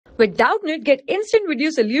With Doubtnut, get instant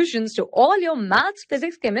video solutions to all your maths,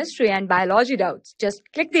 physics, chemistry, and biology doubts. Just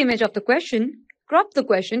click the image of the question, crop the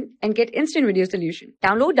question, and get instant video solution.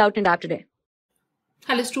 Download Doubtnut app today.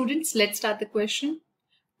 Hello students, let's start the question.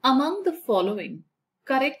 Among the following,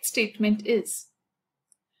 correct statement is.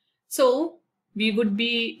 So we would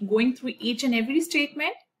be going through each and every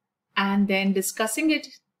statement and then discussing it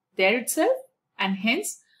there itself and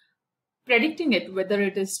hence predicting it whether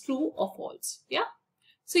it is true or false. Yeah.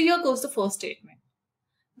 So here goes the first statement.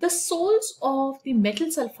 The salts of the metal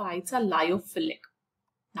sulfides are lyophilic.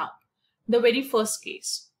 Now, the very first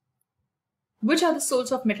case. Which are the salts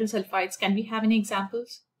of metal sulfides? Can we have any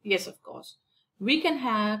examples? Yes, of course. We can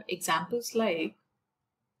have examples like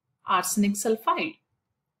arsenic sulfide.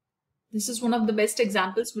 This is one of the best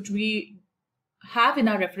examples which we have in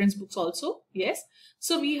our reference books also. Yes.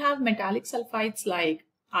 So we have metallic sulfides like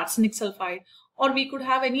arsenic sulfide, or we could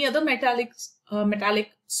have any other metallic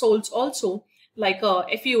salts also like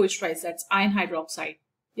FeOH twice, that's iron hydroxide.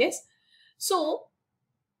 Yes. So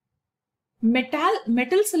metal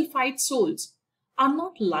sulfide salts are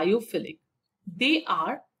not lyophilic. They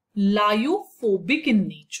are lyophobic in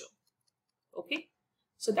nature. Okay.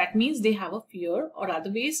 So that means they have a fear, or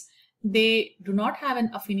otherwise they do not have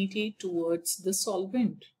an affinity towards the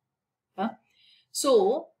solvent.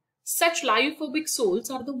 So such lyophobic salts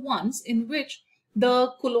are the ones in which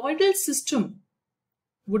the colloidal system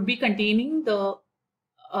would be containing the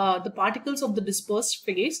particles of the dispersed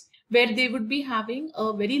phase, where they would be having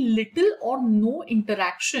a very little or no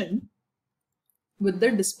interaction with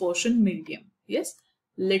the dispersion medium. Yes,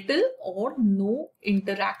 little or no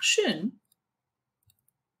interaction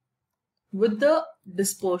with the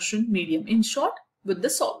dispersion medium. In short, with the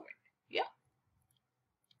solvent. Yeah.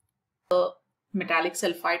 The metallic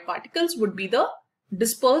sulfide particles would be the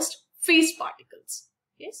dispersed phase particles.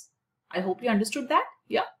 Yes. I hope you understood that.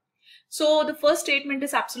 Yeah. So the first statement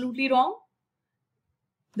is absolutely wrong.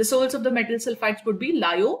 The salts of the metal sulfides would be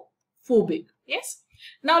lyophobic. Yes.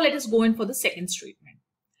 Now let us go in for the second statement.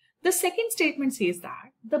 The second statement says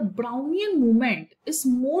that the Brownian movement is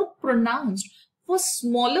more pronounced for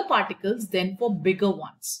smaller particles than for bigger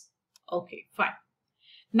ones. Okay, fine.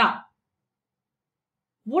 Now,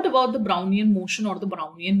 what about the Brownian motion or the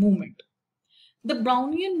Brownian movement? The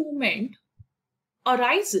Brownian movement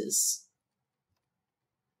arises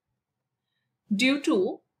due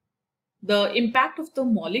to the impact of the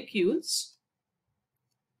molecules,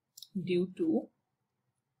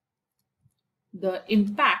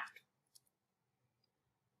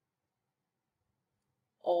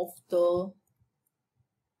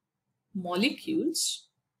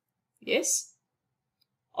 yes,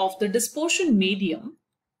 of the dispersion medium.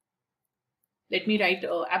 Let me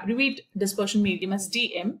abbreviate dispersion medium as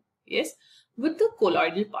DM, yes, with the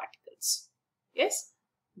colloidal particles, yes,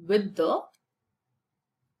 with the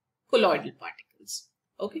colloidal particles.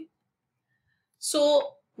 Okay.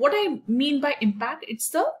 So what I mean by impact, it's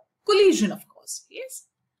the collision, of course, yes.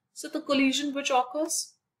 So the collision which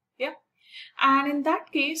occurs, yeah, and in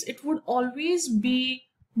that case, it would always be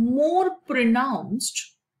more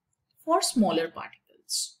pronounced for smaller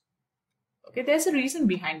particles. Okay, there's a reason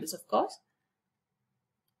behind this, of course.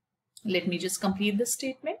 Let me just complete this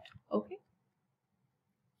statement. Okay.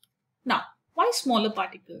 Now, why smaller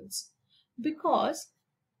particles? Because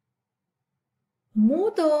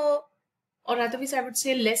or otherwise I would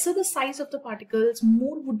say lesser the size of the particles,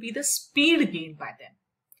 more would be the speed gained by them.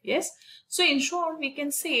 Yes. So in short, we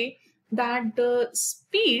can say that the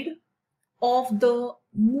speed of the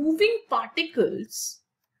moving particles,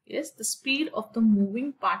 yes, the speed of the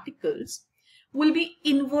moving particles will be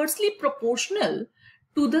inversely proportional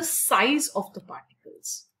to the size of the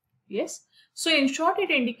particles. Yes. So in short,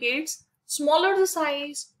 it indicates smaller the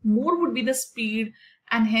size, more would be the speed,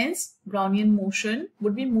 and hence Brownian motion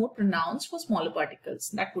would be more pronounced for smaller particles.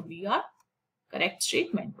 That would be our correct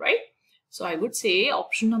statement, right? So I would say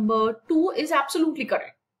option number 2 is absolutely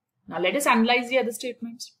correct. Now let us analyze the other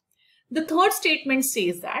statements. The third statement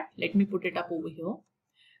says that, let me put it up over here,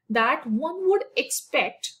 that one would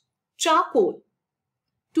expect charcoal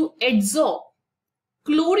to absorb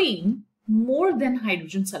chlorine more than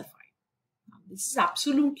hydrogen sulfide. Now, this is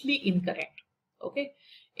absolutely incorrect. Okay.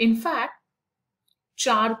 In fact,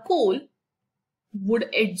 charcoal would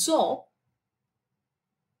absorb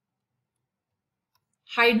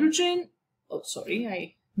hydrogen. Oh, sorry,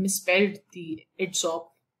 I misspelled the absorb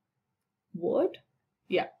word.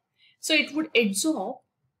 Yeah. So it would absorb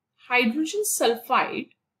hydrogen sulfide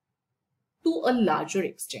to a larger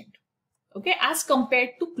extent. Okay, as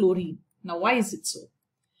compared to chlorine. Now, why is it so?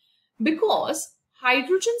 Because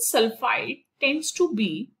hydrogen sulfide tends to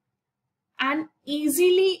be an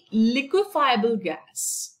easily liquefiable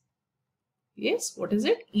gas. Yes, what is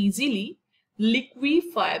it? Easily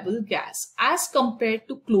liquefiable gas as compared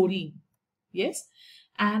to chlorine. Yes,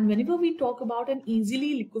 and whenever we talk about an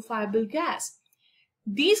easily liquefiable gas,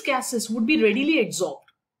 these gases would be readily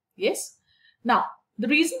absorbed. Yes, now the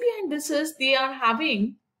reason behind this is they are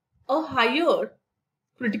having a higher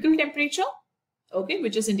critical temperature, okay,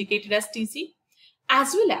 which is indicated as Tc,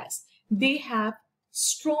 as well as they have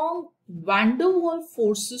strong van der Waals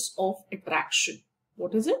forces of attraction.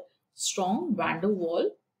 What is it? Strong van der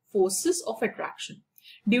Waals forces of attraction,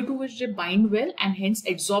 due to which they bind well and hence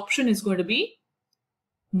absorption is going to be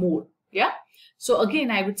more. Yeah. So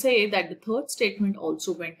again, I would say that the third statement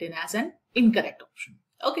also went in as an incorrect option.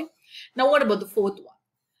 Okay. Now what about the fourth one?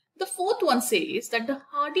 The fourth one says that the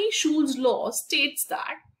Hardy-Schulze law states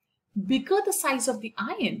that bigger the size of the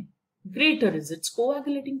ion, greater is its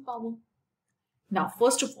coagulating power. Now,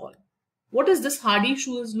 first of all, what is this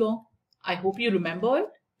Hardy-Schulze law? I hope you remember it.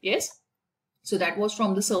 Yes. So that was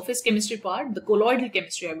from the surface chemistry part, the colloidal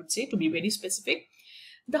chemistry, I would say, to be very specific.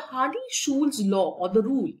 The Hardy-Schulze law or the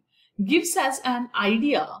rule gives us an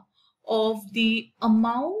idea of the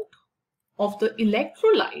amount of the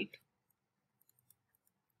electrolyte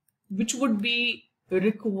which would be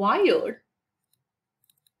required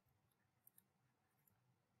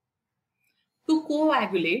to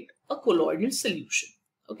coagulate a colloidal solution.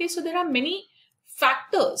 Okay, so there are many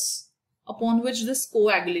factors upon which this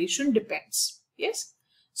coagulation depends. Yes.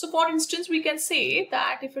 So for instance, we can say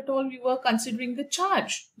that if at all we were considering the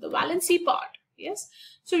charge, the valency part. Yes.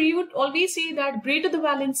 So we would always say that greater the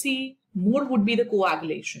valency, more would be the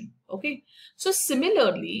coagulation. Okay. So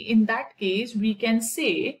similarly, in that case, we can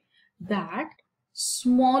say that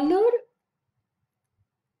smaller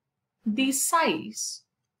the size,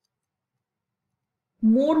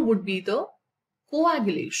 more would be the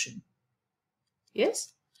coagulation.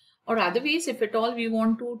 Yes. Or otherwise, if at all we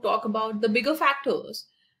want to talk about the bigger factors,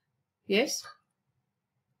 yes,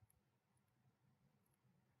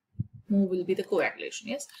 more will be the coagulation.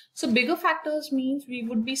 Yes. So bigger factors means we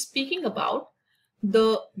would be speaking about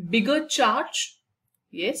the bigger charge.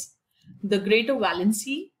 Yes. The greater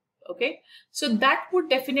valency. Okay. So that would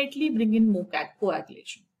definitely bring in more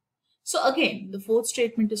coagulation. So again, the fourth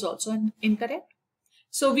statement is also incorrect.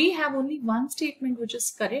 So we have only one statement which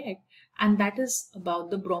is correct, and that is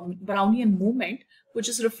about the Brownian movement, which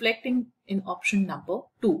is reflecting in option number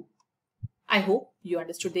 2. I hope you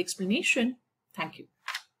understood the explanation. Thank you.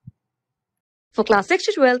 For class 6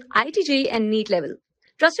 to 12, IIT JEE and NEET level.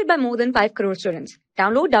 Trusted by more than 5 crore students.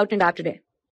 Download Doubtnut app today.